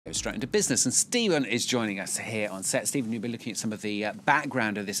Straight into business, and Stephen is joining us here on set. Stephen, you've been looking at some of the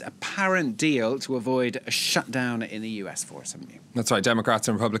background of this apparent deal to avoid a shutdown in the US for us, haven't you? That's right. Democrats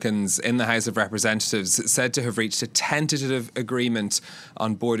and Republicans in the House of Representatives said to have reached a tentative agreement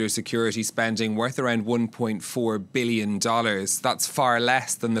on border security spending worth around $1.4 billion. That's far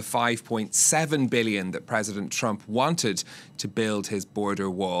less than the $5.7 billion that President Trump wanted to build his border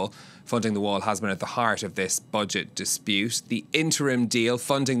wall. Funding the wall has been at the heart of this budget dispute. The interim deal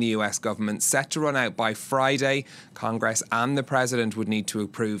funding the US government set to run out by Friday. Congress and the President would need to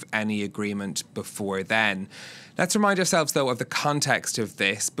approve any agreement before then. Let's remind ourselves, though, of the context of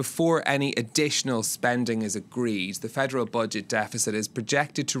this. Before any additional spending is agreed, the federal budget deficit is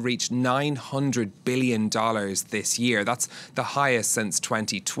projected to reach $900 billion this year. That's the highest since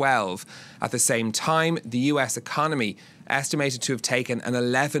 2012. At the same time, the US economy estimated to have taken an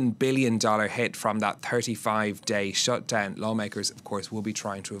 $11 billion hit from that 35-day shutdown. Lawmakers, of course, will be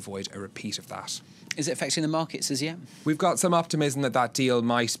trying to avoid a repeat of that. Is it affecting the markets as yet? We've got some optimism that that deal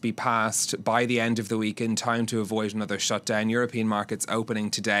might be passed by the end of the week in time to avoid another shutdown. European markets opening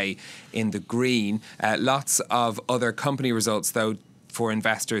today in the green. Lots of other company results, though, for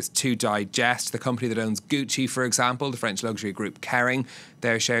investors to digest. The company that owns Gucci, for example, the French luxury group Kering,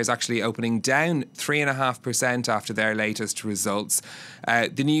 their shares actually opening down 3.5% after their latest results.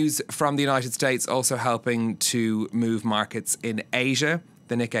 The news from the United States also helping to move markets in Asia.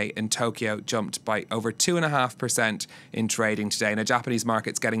 The Nikkei in Tokyo jumped by over 2.5% in trading today. Now, Japanese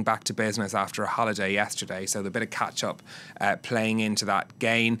markets getting back to business after a holiday yesterday, so the bit of catch-up playing into that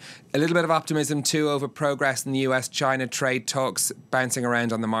gain. A little bit of optimism too over progress in the US-China trade talks bouncing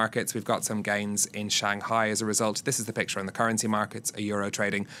around on the markets. We've got some gains in Shanghai as a result. This is the picture on the currency markets. A euro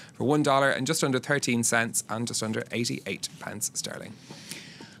trading for $1 and just under 13 cents and just under 88 pence sterling.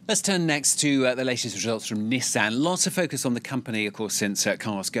 Let's turn next to the latest results from Nissan. Lots of focus on the company, of course, since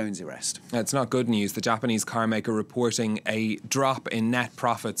Carlos Ghosn's arrest. It's not good news. The Japanese car maker reporting a drop in net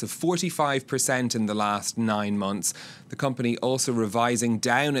profits of 45% in the last 9 months. The company also revising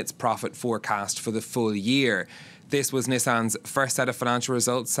down its profit forecast for the full year. This was Nissan's first set of financial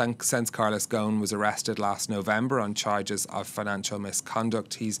results since Carlos Ghosn was arrested last November on charges of financial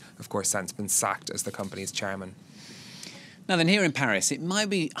misconduct. He's, of course, since been sacked as the company's chairman. Now then, here in Paris, it might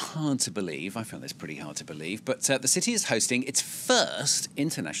be hard to believe, I found this pretty hard to believe, but the city is hosting its first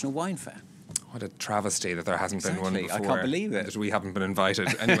international wine fair. What a travesty that there hasn't been one before. I can't believe it. That we haven't been invited.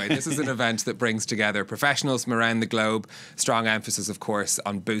 Anyway, this is an event that brings together professionals from around the globe. Strong emphasis, of course,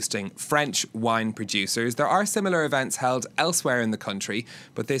 on boosting French wine producers. There are similar events held elsewhere in the country,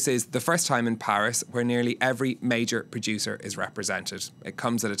 but this is the first time in Paris where nearly every major producer is represented. It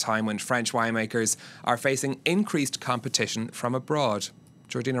comes at a time when French winemakers are facing increased competition from abroad.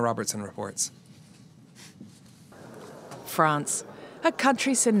 Georgina Robertson reports. France, a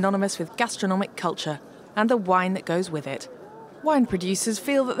country synonymous with gastronomic culture and the wine that goes with it. Wine producers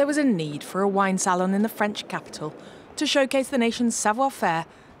feel that there was a need for a wine salon in the French capital to showcase the nation's savoir-faire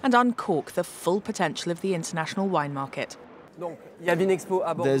and uncork the full potential of the international wine market.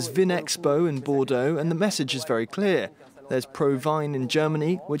 There's Vinexpo in Bordeaux, and the message is very clear. There's ProVine in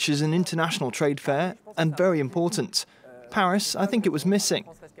Germany, which is an international trade fair and very important. Paris, I think it was missing.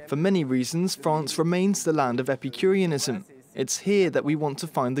 For many reasons, France remains the land of Epicureanism. It's here that we want to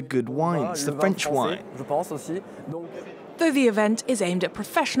find the good wines, the French wine. Though the event is aimed at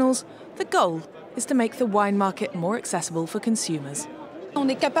professionals, the goal is to make the wine market more accessible for consumers.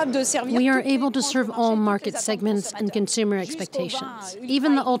 We are able to serve all market segments and consumer expectations,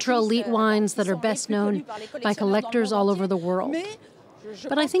 even the ultra-elite wines that are best known by collectors all over the world.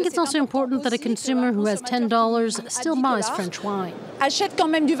 But I think it's also important that a consumer who has $10 still buys French wine.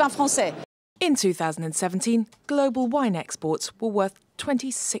 In 2017, global wine exports were worth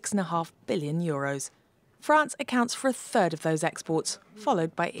 €26.5 billion. France accounts for a third of those exports,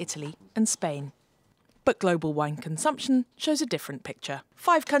 followed by Italy and Spain. But global wine consumption shows a different picture.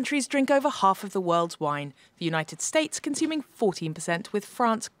 5 countries drink over half of the world's wine, the United States consuming 14%, with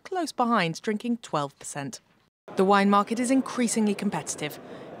France close behind, drinking 12%. The wine market is increasingly competitive.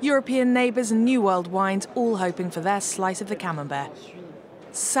 European neighbours and New World wines all hoping for their slice of the camembert.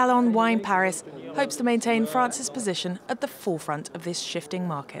 Salon Wine Paris hopes to maintain France's position at the forefront of this shifting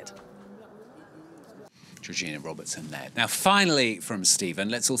market. Georgina Robertson there. Now, finally from Stephen,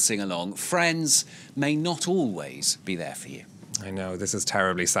 let's all sing along. Friends may not always be there for you. I know, this is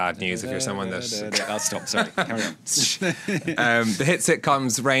terribly sad news if you're someone that... I'll stop, sorry. Carry on. The hit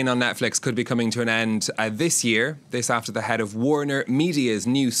sitcom's reign on Netflix could be coming to an end this year. This after the head of Warner Media's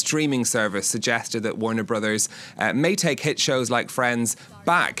new streaming service suggested that Warner Brothers may take hit shows like Friends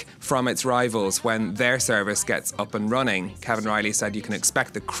back from its rivals when their service gets up and running. Kevin Riley said you can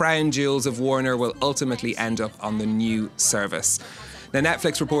expect the crown jewels of Warner will ultimately end up on the new service. Now,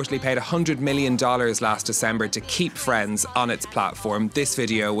 Netflix reportedly paid $100 million last December to keep Friends on its platform. This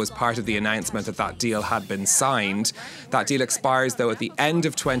video was part of the announcement that that deal had been signed. That deal expires, though, at the end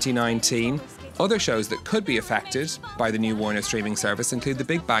of 2019. Other shows that could be affected by the new Warner streaming service include The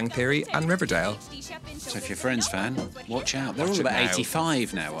Big Bang Theory and Riverdale. So if you're a Friends fan, watch out. They're all about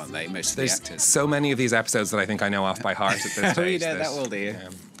 85 now, aren't they, most of the actors? So many of these episodes that I think I know off by heart at this stage. Oh, you know that well, do you?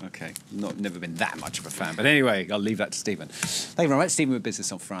 Okay, never been that much of a fan. But anyway, I'll leave that to Stephen. Thank you very much. Stephen with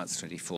Business on France 24.